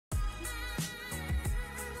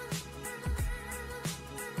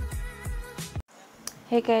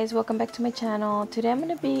Hey guys, welcome back to my channel. Today I'm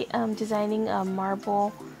going to be designing a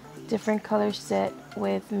marble different color set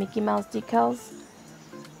with Mickey Mouse decals.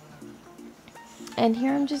 And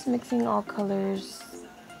here I'm just mixing all colors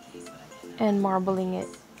and marbling it.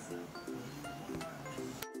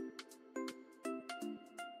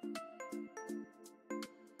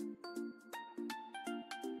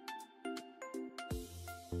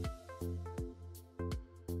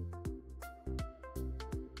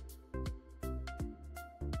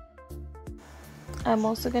 I'm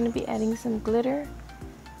also going to be adding some glitter.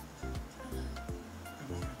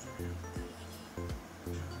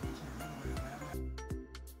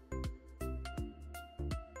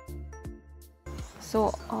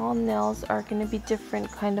 So all nails are going to be different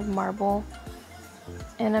kind of marble.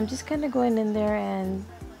 And I'm just kind of going in there and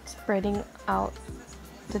spreading out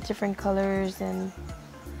the different colors and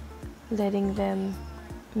letting them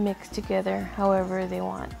mix together however they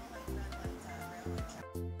want.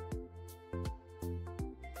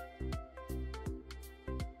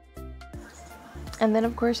 And then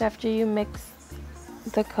of course after you mix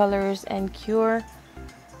the colors and cure,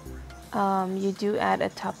 you do add a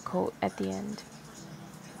top coat at the end.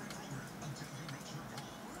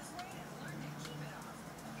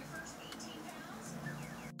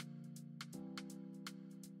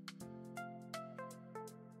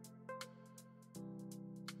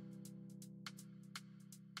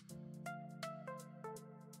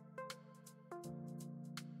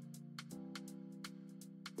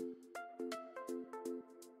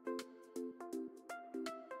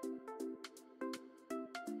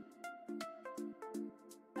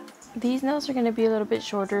 These nails are going to be a little bit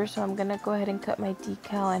shorter, so I'm going to go ahead and cut my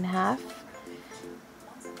decal in half,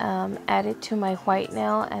 add it to my white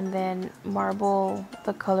nail, and then marble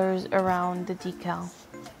the colors around the decal.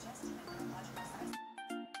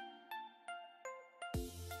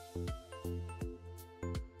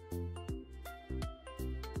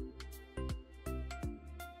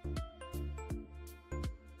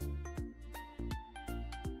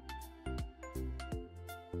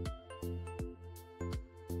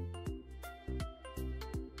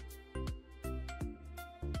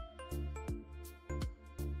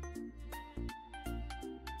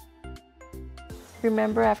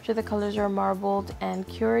 Remember, after the colors are marbled and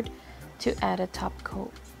cured, to add a top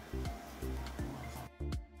coat.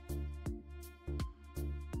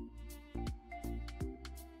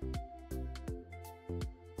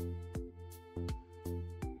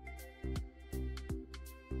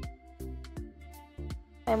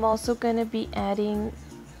 I'm also going to be adding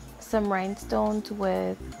some rhinestones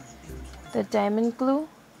with the diamond glue,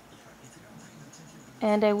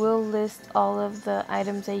 and I will list all of the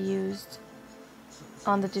items I used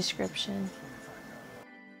on the description.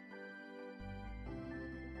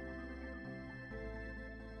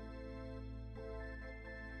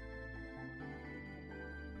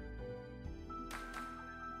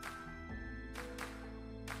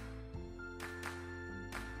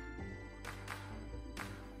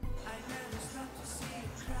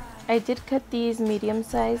 I did cut these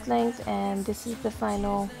medium-sized length, and this is the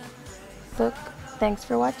final look. Thanks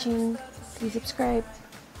for watching. Please subscribe.